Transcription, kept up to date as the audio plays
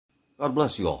God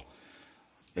bless you all.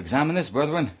 Examine this,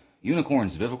 brethren.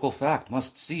 Unicorns, biblical fact.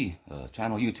 Must see.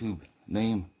 Channel YouTube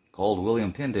name called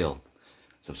William Tyndale.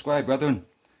 Subscribe, brethren.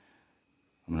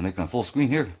 I'm going to make it on full screen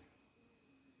here.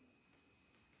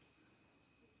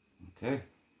 Okay.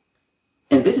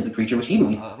 And this is the creature which he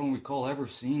believed. I don't recall ever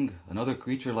seeing another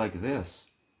creature like this.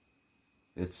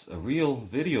 It's a real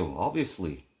video,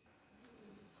 obviously.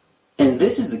 And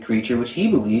this is the creature which he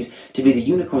believes to be the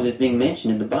unicorn that's being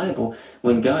mentioned in the Bible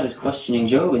when God is questioning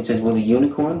Job and says, will the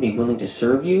unicorn be willing to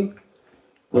serve you?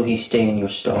 Will he stay in your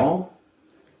stall?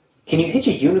 Can you hitch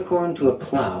a unicorn to a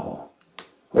plow?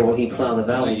 Or will he plow the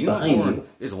valleys behind you? A unicorn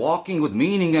is walking with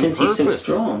meaning and Since purpose. He's so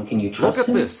strong, can you trust him? Look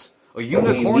at this. A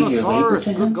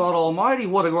unicornosaurus. Good God Almighty,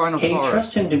 what a rhinosaurus. Can you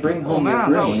trust him to bring home your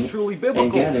that was grain truly biblical.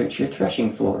 and gather it to your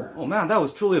threshing floor? Oh man, that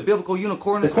was truly a biblical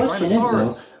unicorn. The question is,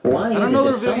 though, why and is another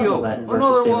it that some video, of the Latin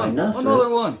verses say rhinoceros,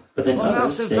 but but then a others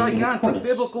massive, say gigantic unicornus?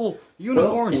 biblical Well,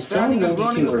 unicorn in Psalm standing and 92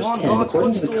 running verse upon 10, God's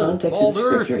according to the footstool context of the called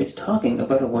scripture, earth. it's talking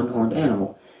about a one-horned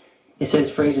animal. It says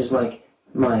phrases like,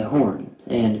 my horn,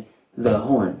 and the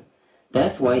horn.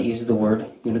 That's why it uses the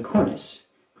word unicornus,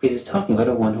 because it's talking about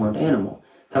a one-horned animal.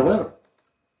 However,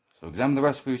 so examine the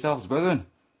rest for yourselves, brethren,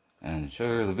 and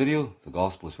share the video. The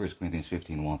gospel is 1 Corinthians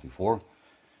 15, 1-4.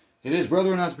 It is,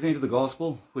 brethren, as pertaining to the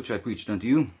gospel, which I preached unto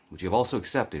you, which ye have also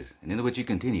accepted, and in the which ye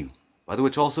continue, by the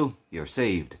which also ye are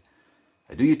saved.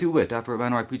 I do you to wit, after a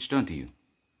manner I preached unto you,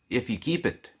 if ye keep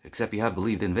it, except ye have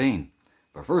believed in vain.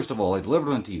 For first of all I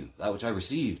delivered unto you that which I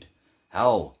received,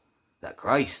 how that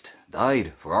Christ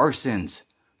died for our sins,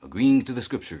 agreeing to the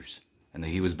Scriptures, and that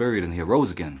he was buried and he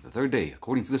arose again the third day,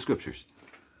 according to the Scriptures.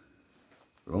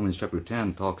 Romans chapter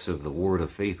 10 talks of the word of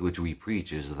faith which we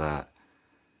preach is that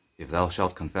if thou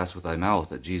shalt confess with thy mouth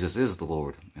that Jesus is the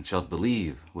Lord, and shalt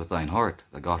believe with thine heart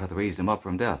that God hath raised him up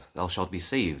from death, thou shalt be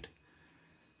saved.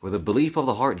 For the belief of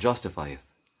the heart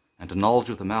justifieth, and the knowledge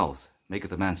with the mouth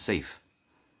maketh a man safe.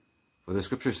 For the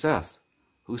Scripture saith,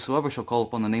 whosoever shall call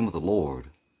upon the name of the Lord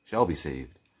shall be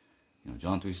saved.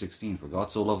 John 3:16, for God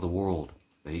so loved the world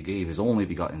that he gave his only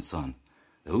begotten Son,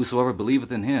 that whosoever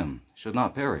believeth in him should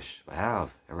not perish, but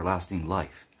have everlasting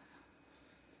life.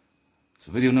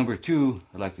 So video number 2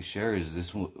 I'd like to share is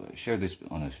this one. Share this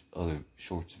on other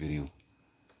shorts video.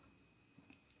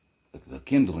 The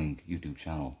Kindling YouTube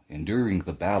channel, Enduring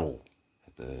the Battle,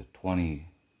 at the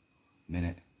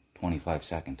 20-minute,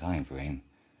 25-second time frame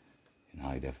in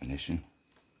high definition.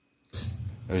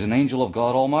 There's an angel of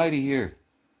God Almighty here.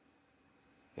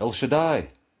 El Shaddai.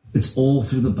 It's all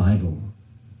through the Bible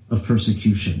of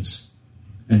persecutions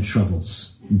and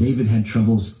troubles. David had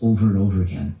troubles over and over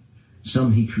again.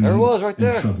 Some he created there it was, right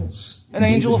there. Troubles. An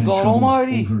angel of God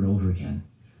Almighty. Over and over again.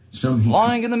 Some he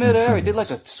flying in the midair. It did like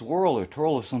a swirl or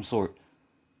twirl of some sort.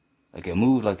 Like it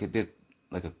moved, like it did,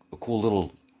 like a cool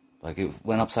little, like it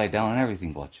went upside down and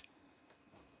everything. Watch.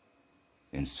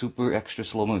 In super extra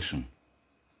slow motion.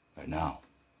 Right now.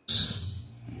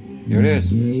 Here it is.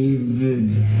 David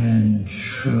had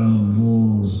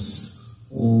troubles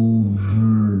over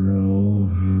and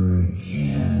over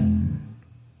again.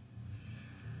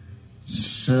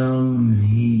 Some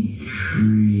he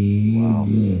created. Wow.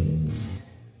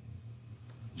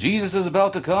 Jesus is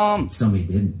about to come. Some he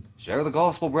didn't. Share the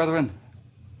gospel, brethren.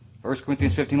 1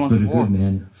 Corinthians 15, 1-4. But a good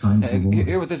man finds the Lord.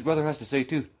 Hear what this brother has to say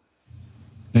too.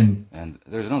 And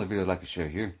there's another video I'd like to share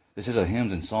here. This is a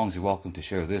hymns and songs. You're welcome to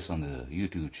share this on the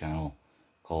YouTube channel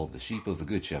called The Sheep of the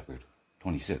Good Shepherd,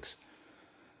 26.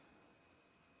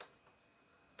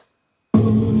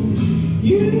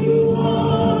 You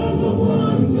are the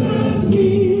ones that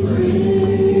we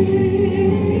praise.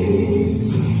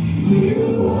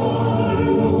 You are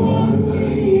the one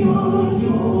we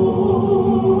adore.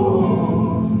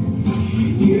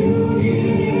 You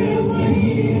give the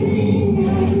healing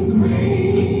and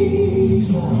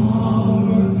grace.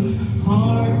 Our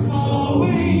hearts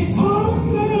always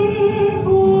hunger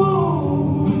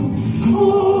for.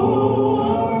 Oh,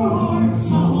 our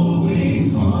hearts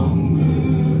always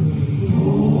hunger for.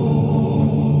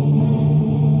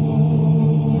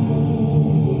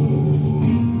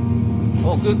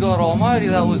 Oh, good God Almighty,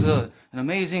 that was an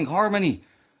amazing harmony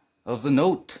of the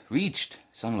note reached.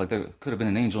 Sounded like there could have been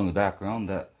an angel in the background.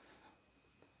 That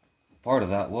part of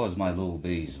that was my little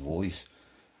bass voice.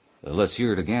 Let's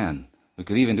hear it again. We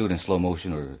could even do it in slow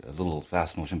motion or a little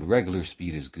fast motion, but regular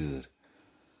speed is good.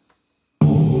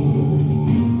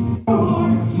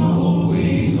 Hearts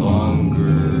always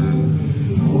hunger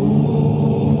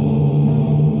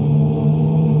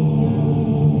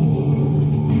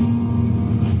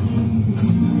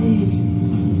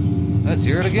Let's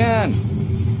hear it again.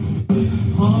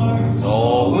 Hearts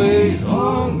Always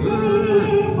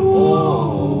hunger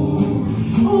for.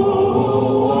 oh,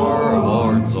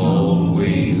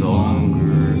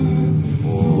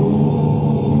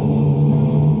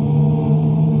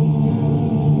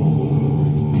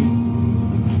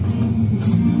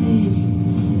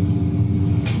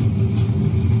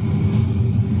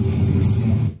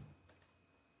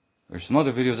 some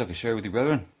other videos I could share with you,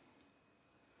 brethren.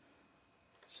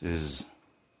 This is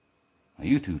my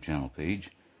YouTube channel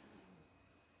page.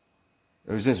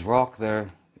 There's this rock there.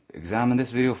 Examine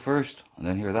this video first, and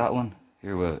then hear that one.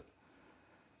 Hear what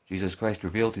Jesus Christ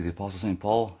revealed to the Apostle St.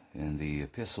 Paul in the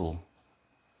Epistle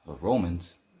of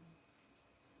Romans.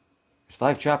 There's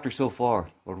 5 chapters so far.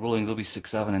 Lord willing, there'll be 6,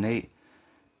 7, and 8,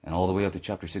 and all the way up to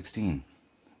chapter 16.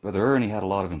 Brother Ernie had a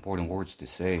lot of important words to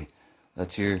say.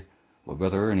 Let's hear what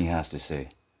Brother Ernie has to say.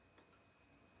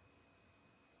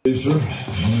 Hey, sir.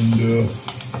 And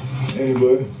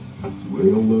anyway,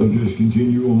 we'll just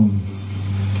continue on.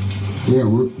 Yeah,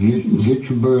 we'll get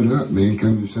your butt up, man.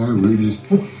 Come inside. We'll just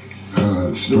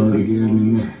start again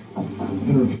in there.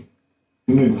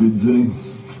 Interconnected thing.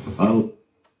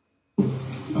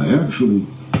 I actually,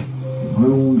 in my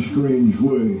own strange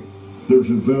way,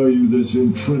 there's a value that's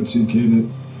intrinsic in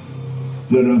it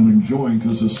that I'm enjoying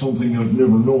because it's something I've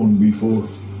never known before.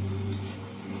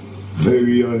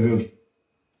 Maybe I have.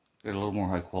 Get a little more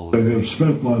high quality. I have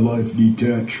spent my life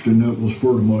detached, and that was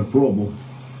part of my problem.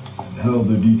 How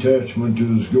the detachment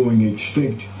is going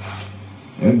extinct,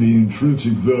 and the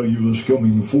intrinsic value is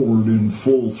coming forward in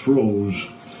full throes.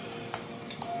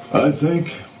 I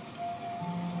think,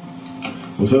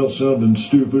 without sounding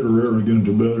stupid or arrogant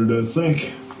about it, I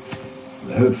think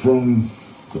that from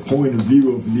the point of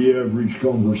view of the average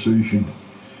conversation,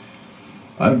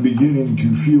 I'm beginning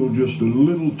to feel just a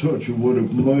little touch of what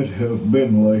it might have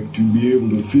been like to be able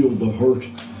to feel the heart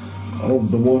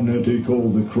of the one that they call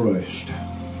the Christ.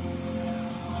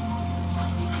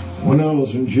 When I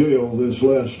was in jail this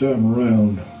last time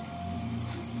around,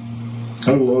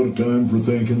 I had a lot of time for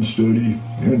thinking, study,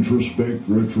 introspect,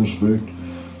 retrospect,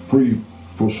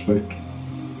 prospect.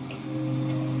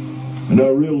 And I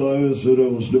realized that I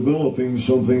was developing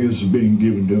something that's being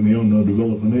given to me. I'm not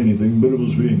developing anything, but it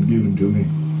was being given to me.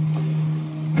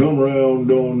 Come around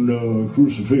on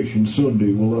Crucifixion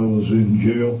Sunday while I was in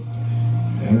jail,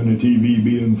 and the TV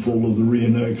being full of the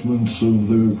reenactments of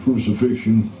the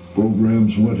crucifixion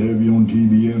programs and what have you on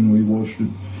TV, and we watched it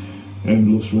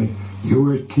endlessly. You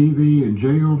were at TV in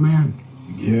jail, man?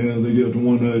 Yeah, they got the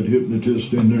one-eyed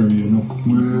hypnotist in there, you know. Well,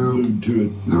 glued to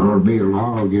it. There ought to be a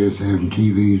law against having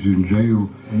TVs in jail.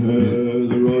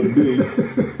 There ought to be.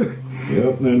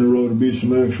 Yep, and there ought to be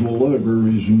some actual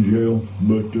libraries in jail,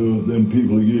 but then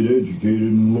people get educated,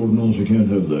 and Lord knows they can't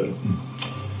have that.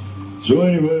 So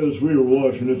anyway, as we were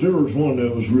watching it, there was one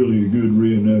that was really a good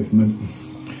reenactment.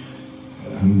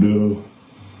 And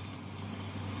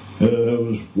I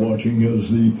was watching as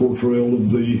the portrayal of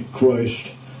the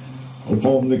Christ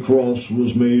upon the cross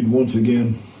was made once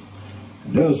again.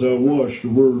 And as I watched, the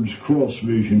words cross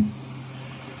vision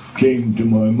came to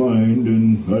my mind,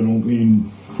 and I don't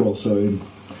mean cross-eyed,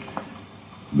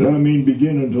 but I mean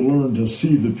beginning to learn to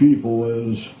see the people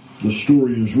as the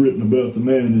story is written about the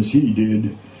man as he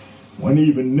did, when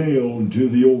even nailed to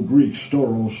the old Greek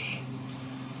stauros,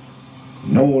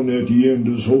 knowing that the end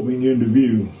is hoping into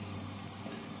view.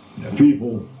 The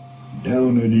people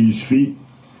down at his feet,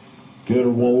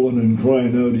 caterwauling and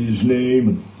crying out his name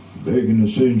and begging the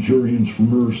centurions for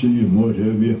mercy and what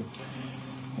have you.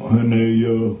 When they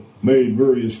made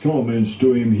various comments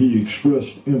to him, he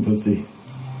expressed empathy.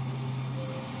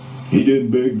 He didn't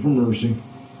beg for mercy.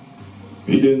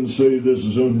 He didn't say this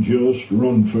is unjust or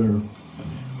unfair.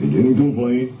 He didn't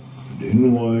complain. He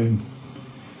didn't whine.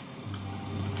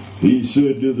 He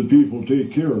said to the people,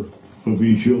 take care of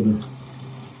each other.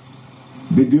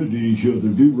 Be good to each other.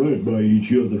 Do right by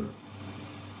each other.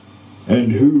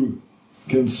 And who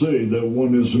can say that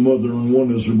one is a mother and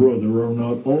one is a brother? Are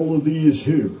not all of these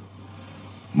here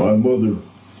my mother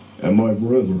and my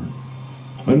brethren?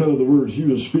 In other words, he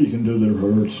was speaking to their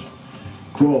hearts.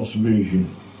 Cross vision.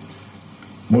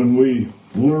 When we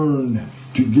learn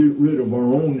to get rid of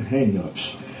our own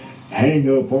hang-ups, hang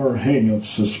up our hang-ups,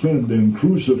 suspend them,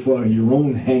 crucify your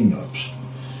own hang-ups,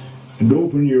 and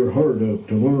open your heart up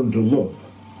to learn to love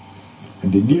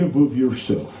and to give of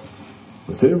yourself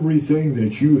with everything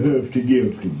that you have to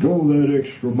give, to go that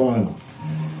extra mile,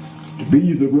 to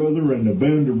be the brother and the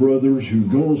band of brothers who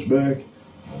goes back,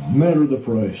 no matter the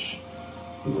price,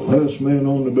 to the last man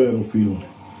on the battlefield.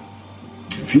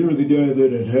 If you're the guy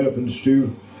that it happens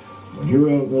to, when you're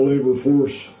out in the labor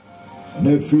force, and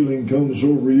that feeling comes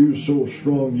over you so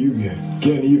strong you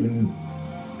can't even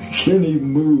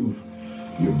move,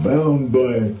 you're bound by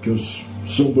it because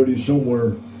somebody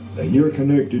somewhere that you're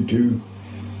connected to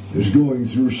is going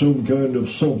through some kind of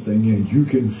something, and you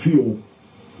can feel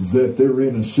that they're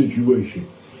in a situation.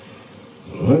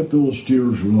 Let those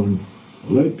tears run.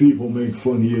 Let people make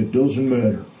fun of you. It doesn't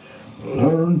matter.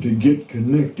 Learn to get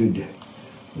connected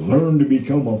learn to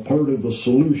become a part of the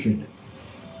solution.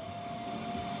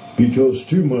 Because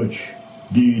too much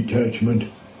detachment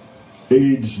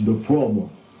aids the problem.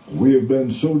 We have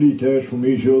been so detached from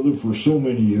each other for so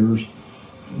many years.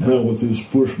 Now with this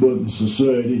push-button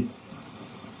society,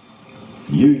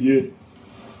 you get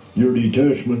your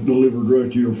detachment delivered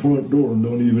right to your front door and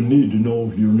don't even need to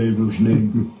know your neighbor's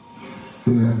name.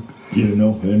 Yeah. You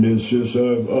know, and it's just,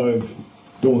 I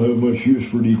don't have much use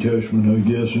for detachment, I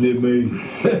guess, and it may,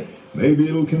 maybe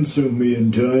it'll consume me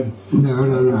in time. No. I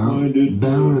don't mind it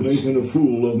Balance. making a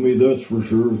fool of me, that's for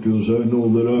sure, because I know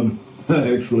that I'm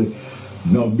actually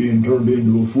not being turned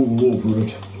into a fool over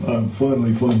it. I'm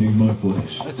finally finding my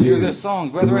place. Let's hear this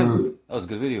song, brethren. That was a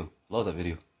good video. Love that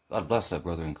video. God bless that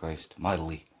brother in Christ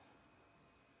mightily.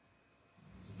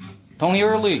 Tony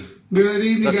Early. Good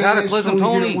evening, The guys. Cataclysm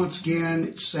Tony. Here once again.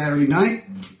 It's Saturday night,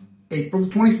 April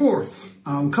 24th.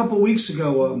 A couple of weeks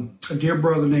ago, a dear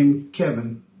brother named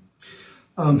Kevin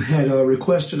had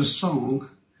requested a song.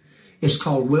 It's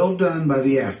called Well Done by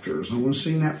the Afters. I want to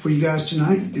sing that for you guys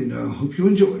tonight, and hope you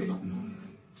enjoy it.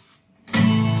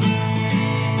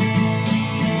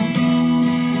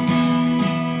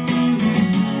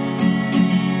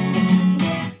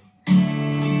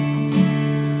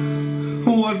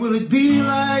 What will it be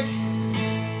like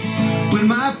when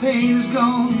my pain is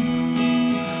gone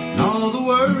and all the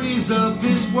worries of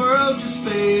this world just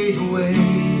fade away?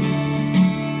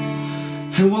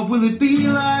 And what will it be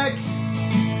like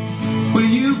when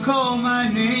you call my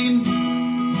name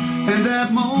and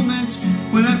that moment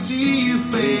when I see you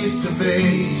face to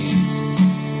face?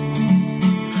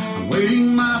 I'm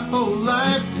waiting my whole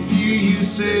life to hear you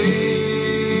say,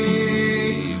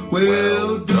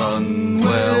 well done,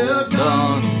 well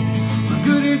done, my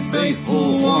good and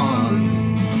faithful one.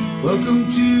 Welcome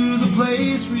to the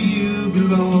place where you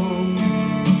belong.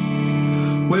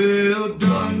 Well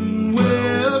done,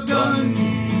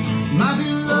 my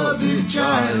beloved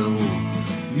child.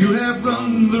 You have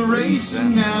run the race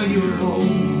and now you're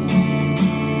home.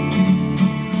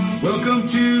 Welcome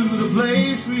to the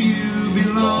place where you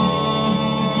belong.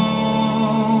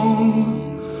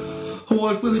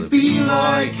 What will it be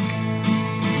like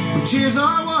when tears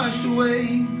are washed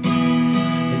away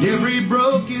and every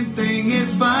broken thing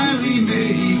is finally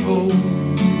made whole?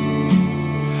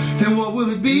 And what will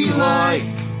it be like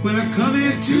when I come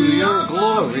into your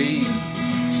glory,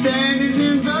 standing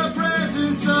in the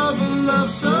presence of a love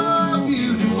so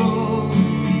beautiful,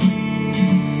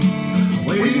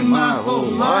 waiting my whole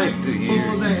life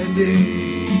for that day?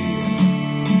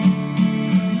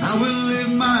 I will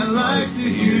live my life to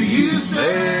hear you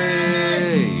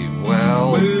say,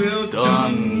 well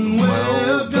done,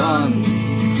 well done,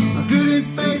 a good and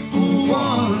faithful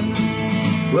one.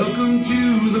 Welcome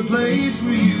to the place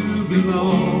where you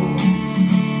belong.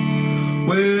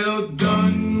 Well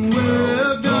done,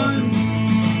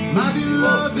 my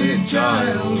beloved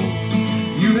child.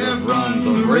 You have run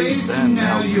the race and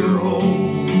now you're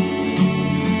home.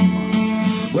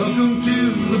 Welcome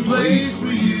to the place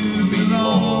where you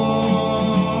belong.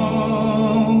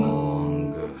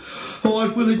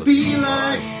 What will it be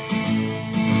like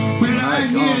when I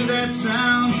hear that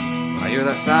sound? When I hear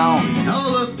that sound, and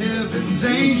all of heaven's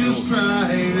angels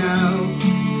crying out,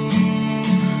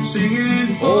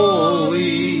 singing,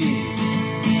 holy,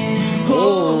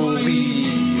 holy,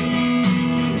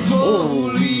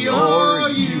 holy are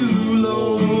you,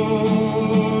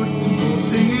 Lord.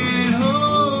 Singing,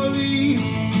 holy,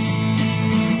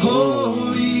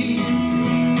 holy,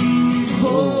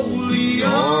 holy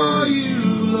are you,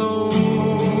 Lord.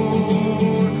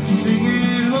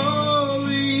 Singing,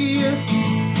 holy,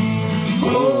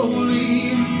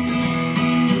 holy,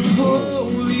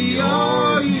 holy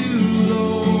are you,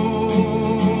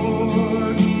 Lord.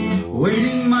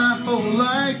 Waiting my whole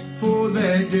life for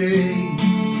that day.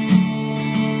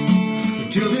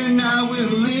 Until then I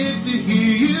will live to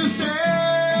hear you say,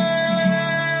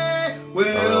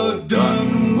 well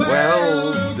done,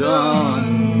 well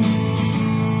done,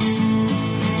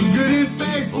 good and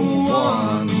faithful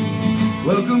one.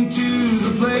 Welcome to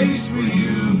the place where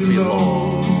you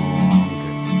belong.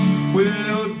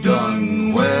 Well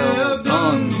done,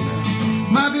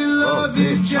 my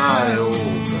beloved child.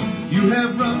 You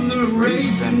have run the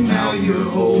race and now you're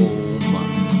home.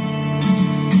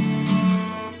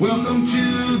 Welcome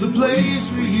to the place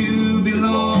where you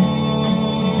belong.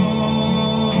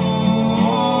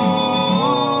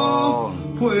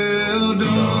 Well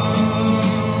done.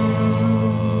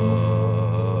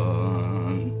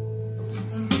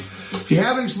 If you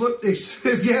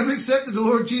haven't accepted the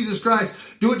Lord Jesus Christ,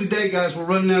 do it today, guys. We're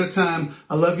running out of time.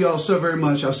 I love you all so very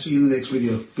much. I'll see you in the next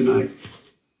video. Good night.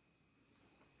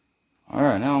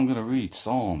 Alright, now I'm going to read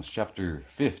Psalms chapter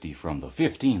 50 from the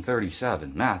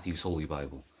 1537, Matthew's Holy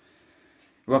Bible.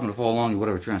 You're welcome to follow along in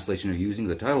whatever translation you're using.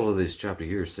 The title of this chapter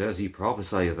here says, He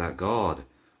prophesieth that God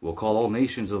will call all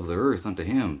nations of the earth unto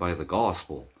him by the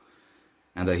gospel,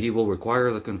 and that he will require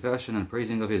the confession and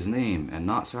praising of his name, and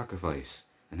not sacrifice,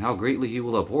 and how greatly he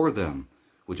will abhor them,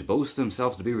 which boast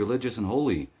themselves to be religious and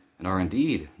holy, and are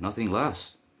indeed nothing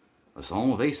less. A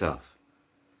psalm of Asaph.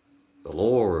 The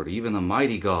Lord, even the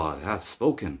mighty God, hath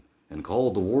spoken, and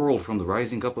called the world from the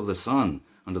rising up of the sun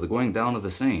unto the going down of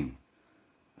the same.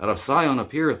 Out of Sion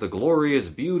appeareth the glorious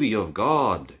beauty of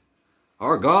God.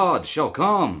 Our God shall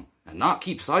come, and not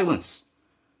keep silence.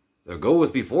 There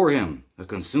goeth before him a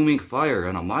consuming fire,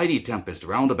 and a mighty tempest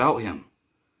round about him.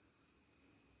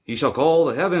 He shall call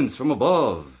the heavens from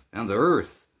above, and the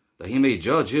earth, that he may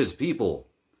judge his people.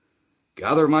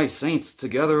 Gather my saints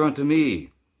together unto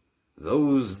me,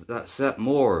 those that set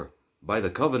more by the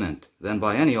covenant than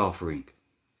by any offering.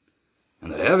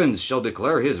 And the heavens shall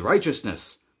declare his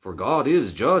righteousness, for God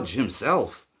is judge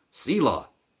himself. Selah.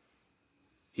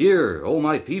 Hear, O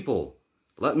my people,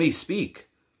 let me speak,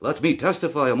 let me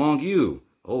testify among you,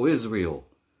 O Israel.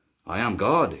 I am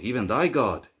God, even thy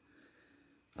God.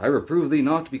 I reprove thee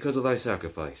not because of thy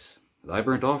sacrifice. Thy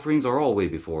burnt offerings are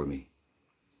always before me.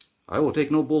 I will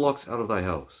take no bullocks out of thy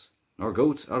house, nor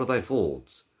goats out of thy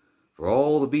folds. For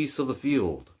all the beasts of the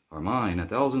field are mine, and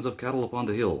thousands of cattle upon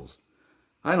the hills.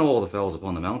 I know all the fowls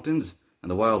upon the mountains,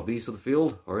 and the wild beasts of the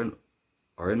field are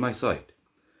in my sight.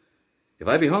 If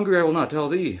I be hungry, I will not tell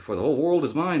thee, for the whole world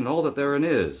is mine, and all that therein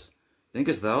is.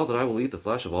 Thinkest thou that I will eat the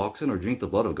flesh of oxen, or drink the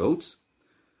blood of goats?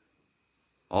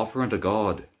 Offer unto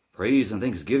God praise and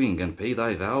thanksgiving, and pay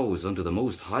thy vows unto the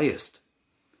Most Highest.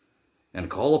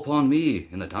 And call upon me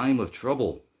in the time of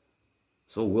trouble,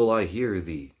 so will I hear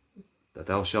thee, that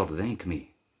thou shalt thank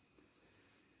me.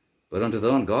 But unto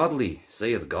the ungodly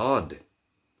saith God,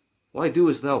 Why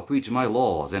doest thou preach my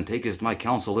laws, and takest my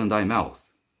counsel in thy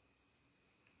mouth?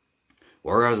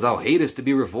 Whereas thou hatest to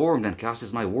be reformed, and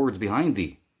castest my words behind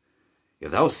thee.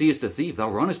 If thou seest a thief, thou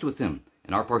runnest with him,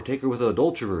 and art partaker with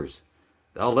adulterers.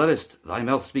 Thou lettest thy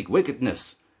mouth speak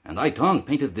wickedness, and thy tongue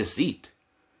painteth deceit.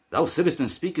 Thou sittest and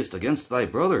speakest against thy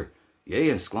brother, yea,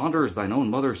 and slanderest thine own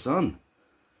mother's son.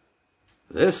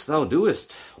 This thou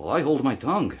doest, while I hold my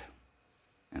tongue,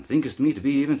 and thinkest me to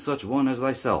be even such one as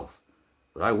thyself.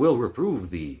 But I will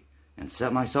reprove thee, and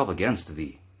set myself against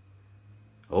thee.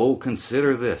 O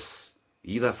consider this,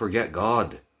 ye that forget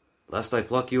God, lest I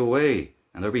pluck you away,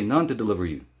 and there be none to deliver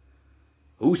you.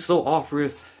 Whoso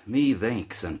offereth me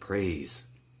thanks and praise,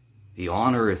 he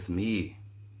honoureth me.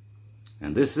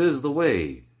 And this is the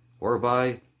way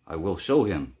whereby I will show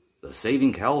him the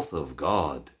saving health of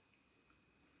God.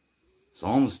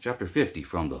 Psalms chapter 50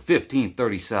 from the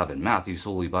 1537, Matthew's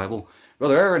Holy Bible.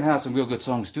 Brother Aaron has some real good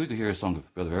songs too. You can hear a song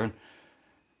of Brother Aaron.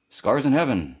 Scars in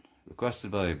Heaven,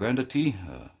 requested by Brenda T.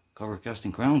 Cover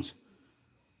Casting Crowns.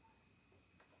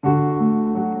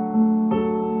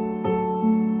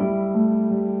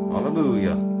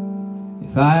 Hallelujah.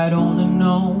 If I had only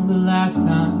known the last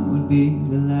time would be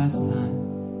the last time,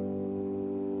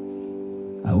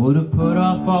 I would have put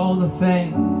off all the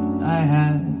things I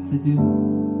had to do.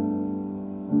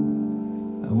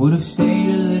 I would have stayed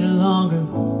a little longer,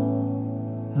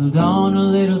 held on a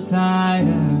little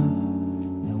tighter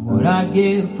than what I'd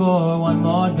give for one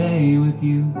more day with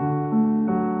you.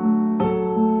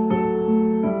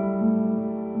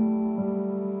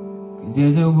 Cause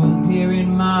there's a wound here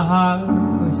in my heart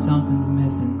where something's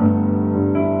missing,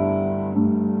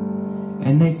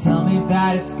 and they tell me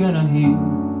that it's gonna heal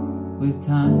with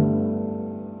time.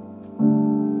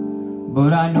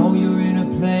 But I know you're in a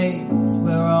place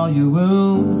where all your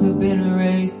wounds have been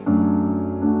erased,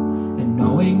 and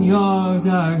knowing yours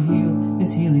are healed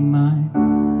is healing mine.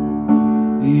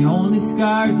 The only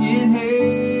scars in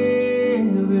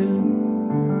heaven,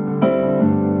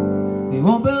 they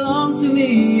won't belong to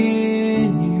me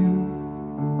and you.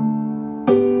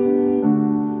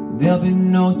 There'll be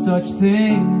no such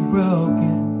things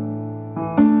broken,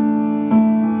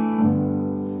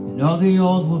 and all the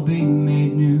old will be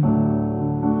made new.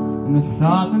 And the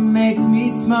thought that makes me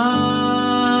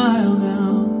smile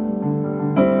now,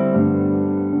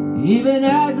 even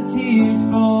as the tears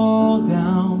fall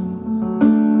down,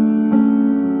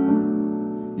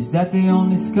 is that the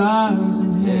only scars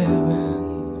in heaven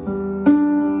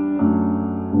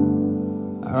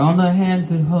are on the hands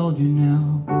that hold you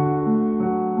now.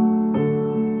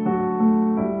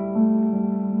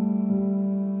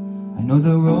 I know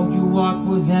the road you walked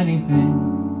was anything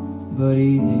but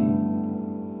easy.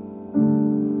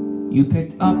 You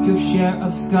picked up your share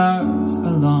of scars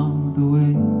along the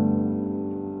way,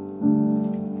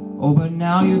 Oh, but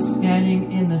now you're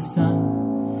standing in the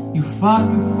sun. You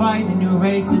fought your fight and your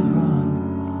race is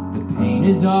run. The pain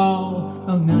is all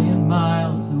a million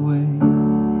miles away.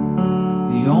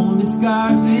 The only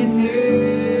scars in heaven,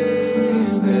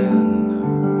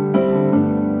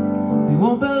 they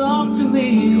won't belong to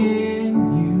me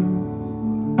and you.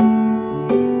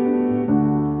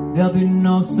 There'll be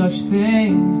no such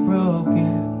things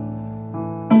broken,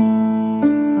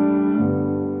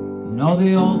 and all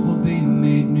the old will be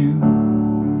made new.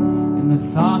 And the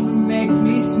thought that makes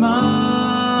me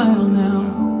smile now,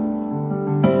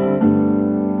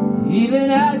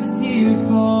 even as the tears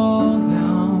fall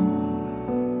down,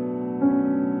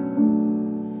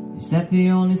 is that the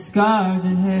only scars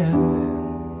in heaven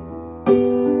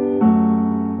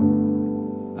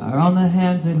are on the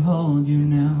hands that hold you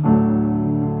now.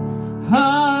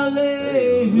 Hallelujah,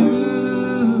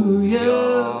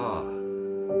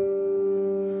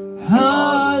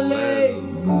 hallelujah,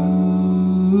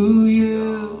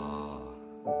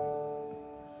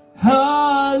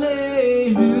 hallelujah,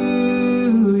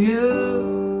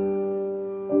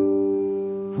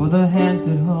 for the hands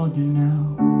that hold you now.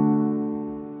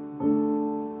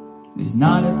 There's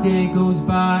not a day goes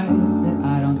by that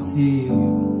I don't see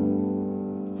you.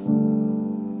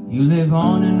 You live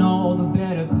on in all the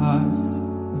better parts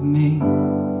of me,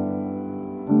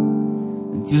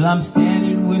 until I'm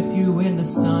standing with you in the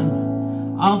sun.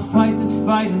 I'll fight this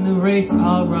fight in the race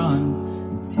I'll run,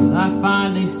 until I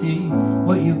finally see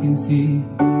what you can see.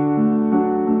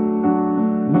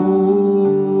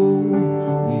 Oh,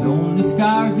 the only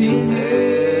scars in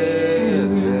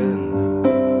heaven,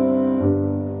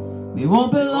 they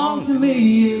won't belong to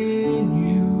me and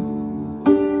you.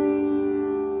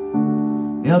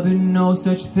 There'll be no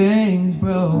such things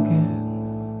broken,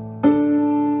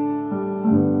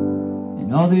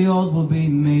 and all the old will be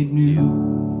made new.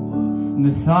 And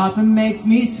the thought that makes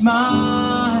me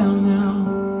smile now,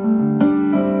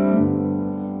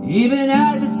 even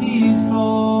as the tears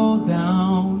fall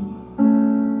down,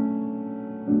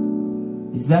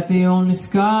 is that the only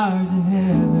scars in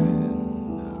heaven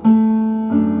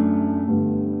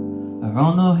are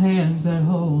on the hands that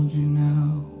hold you now.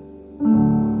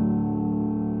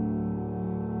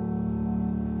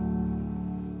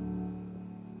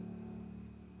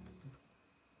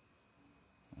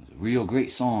 Real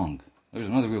great song. There's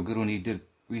another real good one he did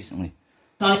recently.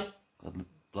 God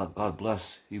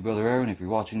bless you, Brother Aaron, if you're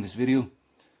watching this video.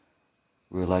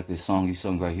 Really like this song you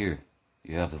sung right here.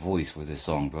 You have the voice for this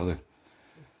song, brother.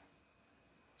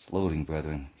 It's loading,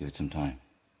 brethren. Give it some time.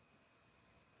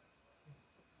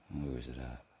 Where is it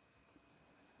at?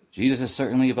 Jesus is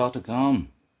certainly about to come.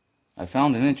 I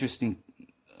found an interesting,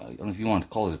 I don't know if you want to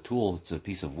call it a tool. It's a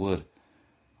piece of wood.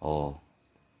 I'll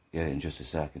get it in just a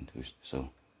second or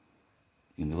so.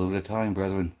 Give me a little bit of time,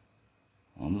 brethren.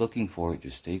 I'm looking for it.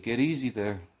 Just take it easy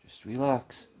there. Just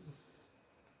relax.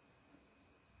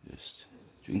 Just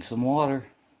drink some water.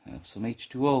 Have some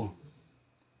H2O.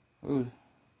 Ooh.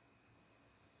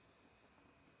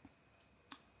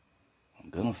 I'm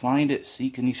gonna find it.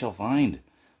 Seek and ye shall find.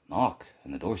 Knock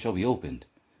and the door shall be opened.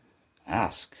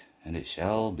 Ask and it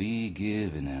shall be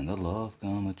given, and the love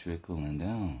come a trickling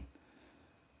down.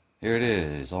 Here it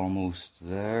is. Almost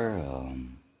there.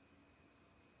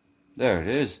 There it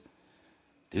is.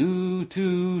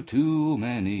 Too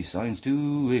many signs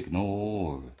to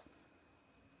ignore.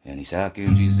 Any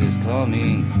second Jesus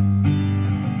coming.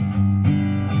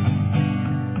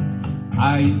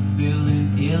 Are you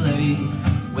feeling ill at ease?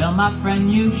 Well, my friend,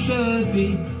 you should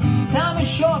be. Time is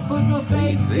short, put no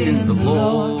faith in the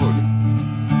Lord.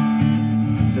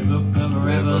 The book of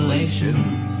Revelation,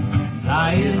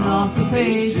 flying off the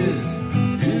pages.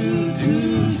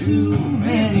 Too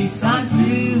many signs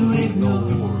to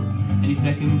ignore. Any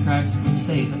second Christ will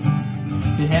save us.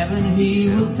 To heaven he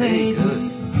will take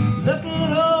us. Look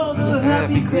at all the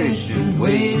happy Christians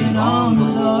waiting on the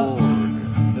Lord.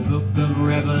 The book of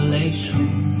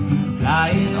Revelations,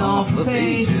 flying off the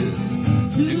pages.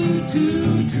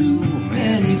 Too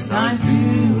many signs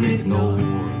to ignore.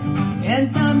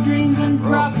 End time dreams and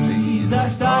prophecies are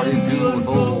starting to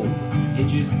unfold. It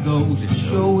just goes to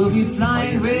show we'll be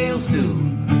flying real soon.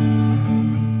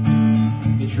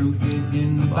 The truth is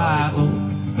in the Bible.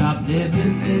 Stop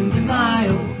living in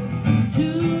denial.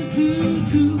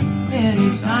 Too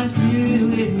many signs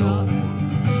to ignore.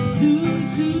 Too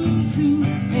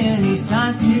many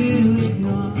signs to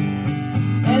ignore.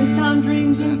 End time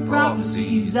dreams and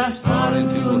prophecies are starting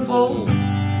to unfold.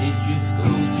 It just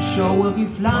goes to show we'll be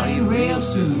flying real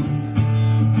soon.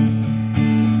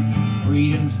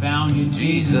 Freedom's found in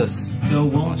Jesus, so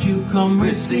won't you come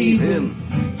receive him?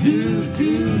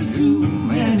 Too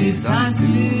many signs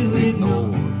to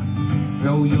ignore.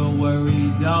 Throw your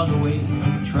worries all away.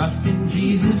 Trust in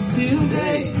Jesus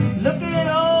today. Look at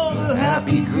all the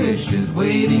happy Christians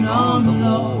waiting on the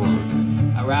Lord,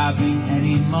 arriving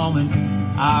any moment.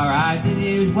 Our eyes and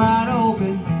ears wide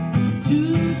open.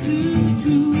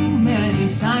 Too many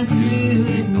signs to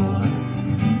ignore.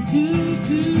 Too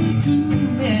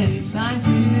many signs to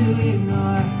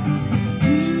ignore.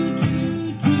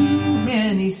 Too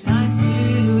many signs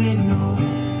to ignore.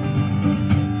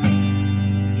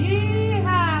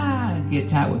 Yeehaw! Get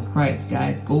tight with Christ,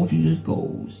 guys. Go, Jesus,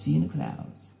 go. See you in the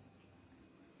clouds.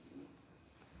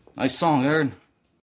 Nice song, Aaron.